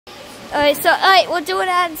Alright, we'll do it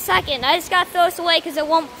in a second. I just gotta throw this away because it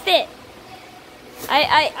won't fit.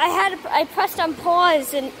 I pressed on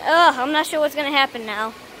pause and I'm not sure what's gonna happen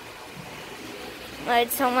now.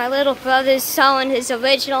 Alright, so my little brother's selling his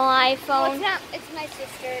original iPhone. Well, it's not, it's my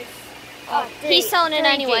sister's. He's selling it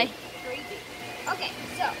anyway. 3D. Okay,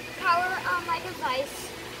 so power on my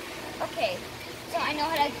device. Okay, so I know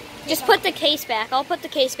how to. Just put the case back. I'll put the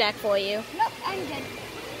case back for you. Nope, I'm good.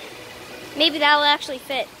 Maybe that'll actually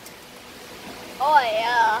fit. Oh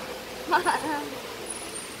yeah.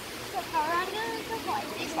 So power on the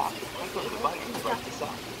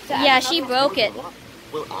device. Yeah, she broke it.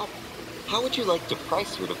 Well, how would you like to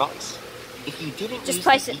price your device? If you didn't just use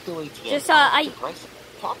price the it. Eco ATM Just to price it,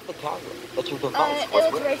 tap the carrier that your device it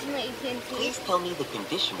was with. originally AT&T. Please tell me the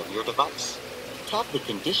condition of your device. Tap the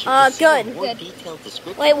condition to good. see a more detailed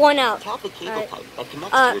description. Wait, one out. Tap the cable type that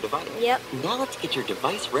connects to your device. Yep. Now let's get your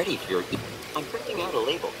device ready for your. I'm printing out a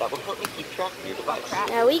label that will help me keep track of your device.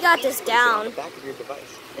 Yeah, we got this Please place it on down. the back of your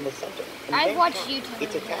device in the center. and I've then watched tap. YouTube.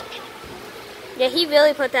 It's attached. Yeah, he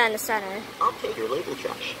really put that in the center. I'll take your label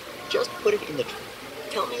trash. Just put it in the.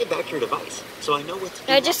 Tell me about your device, so I know what to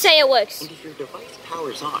do. Just say it works. And if your device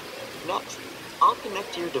powers on, next, I'll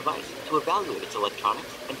connect to your device to evaluate its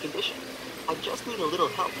electronics and condition. I just need a little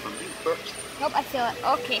help from you first. Nope, I feel it.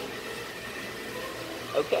 Okay.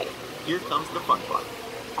 Okay, here comes the fun part.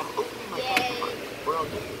 I'm opening my test part, where I'll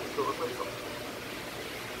do the reversal.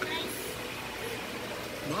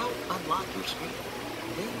 Now unlock your screen.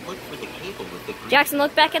 Then look for the cable with the green. Jackson,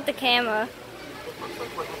 look back at the camera. It looks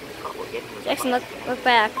like we're having trouble getting the Jackson, device. look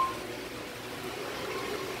back.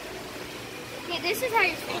 Okay, this is how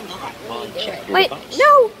you're Hang supposed on while I check your Wait, device.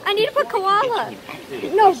 no! I need to put koala.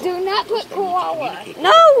 No, do not put koala.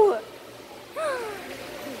 No!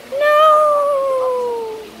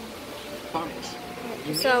 No! Promise.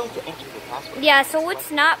 You So- need to enter the password. Yeah, so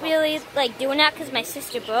it's not really like doing that because my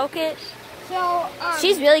sister broke it. So,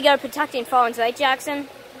 She's really good at protecting phones, right, Jackson?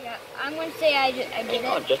 yeah, I'm gonna say I did Hang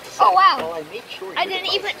on it. just a second. Oh, wow. While I make sure I your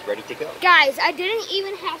didn't device even- is ready to go. Guys, I didn't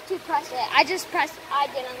even have to press it. I just pressed I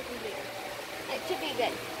did on the computer. It should be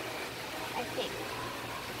good. I think.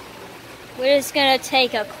 We're just gonna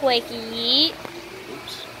take a quick yeet.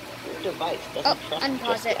 Oops. Your device doesn't trust me unpause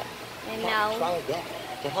just it. yet. And Now now, try again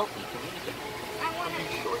to help me communicate. I wanna Are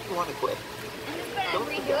you sure you want to quit? I'm just gonna Don't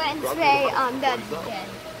redo forget it to and grab say your device that's before you go. dead.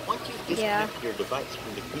 Once you disconnect your device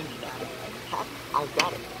from the green connector, tap I've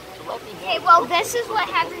got it to let me know. Okay, well it's okay this is for what it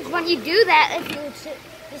to happens go. when you do that if you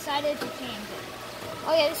decided to change it.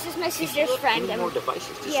 Oh yeah, this is my If you sister's have friend. any more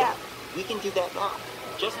devices to Yeah. set, we can do that now.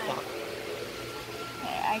 Just tap.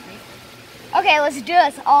 Okay, I agree. Okay, let's do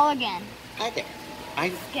this all again. Hi there.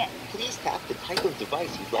 Skip. Please tap the type of device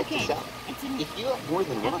you'd like to Okay, sell. it's an If you have more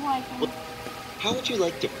than one, iPhone. well, how would you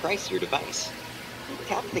like to price your device?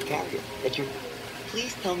 Tap the carrier that you're.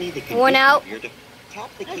 Please tell me the condition One out. of your Tap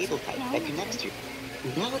the cable type that connects to you.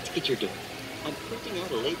 Now let's get your device. I'm printing out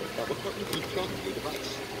a label that will help me keep track of your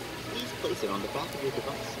device. Please place it on the back of your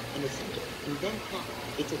device in the center, and then tap.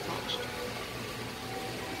 It's attached.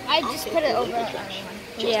 I I'll just take put it the over label on trash. one.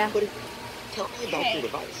 Just Yeah. put it. Tell me about Okay. your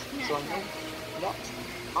device, so I know. Next,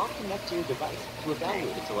 I'll connect to your device to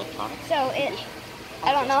evaluate its electronics. So it,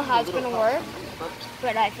 I don't know how it's gonna work, First.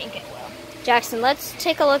 but I think it will. Jackson, let's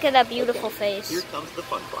take a look at that beautiful Okay, face. Here comes the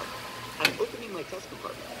fun part. I'm opening my test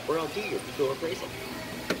compartment, where I'll do your eco appraisal.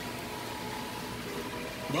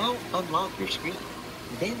 Now unlock your screen.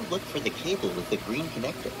 Then look for the cable with the green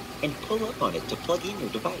connector and pull up on it to plug in your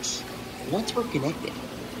device. Once we're connected,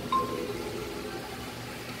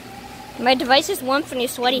 My device is warm from your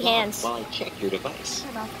sweaty hang on hands. while I check your device.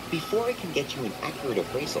 Before I can get you an accurate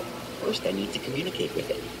appraisal, first I need to communicate with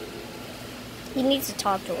it. He needs to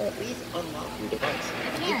talk to it. Please unlock your device. I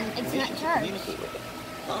Give can't. me It's permission not to charged. communicate with it.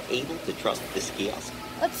 Not able to trust this kiosk.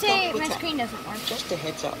 Let's say What's my that? screen doesn't work. Just a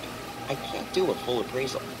heads up, I can't do a full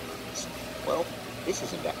appraisal. Well, this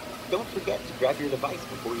isn't bad. Don't forget to grab your device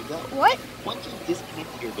before you go. What? Once you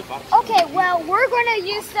disconnect your device. Okay, well, we're gonna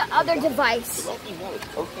use the other To device. let me know it's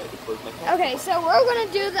okay to close my camera. Okay, so we're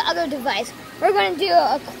gonna do the other device. We're gonna do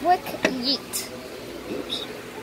a quick yeet.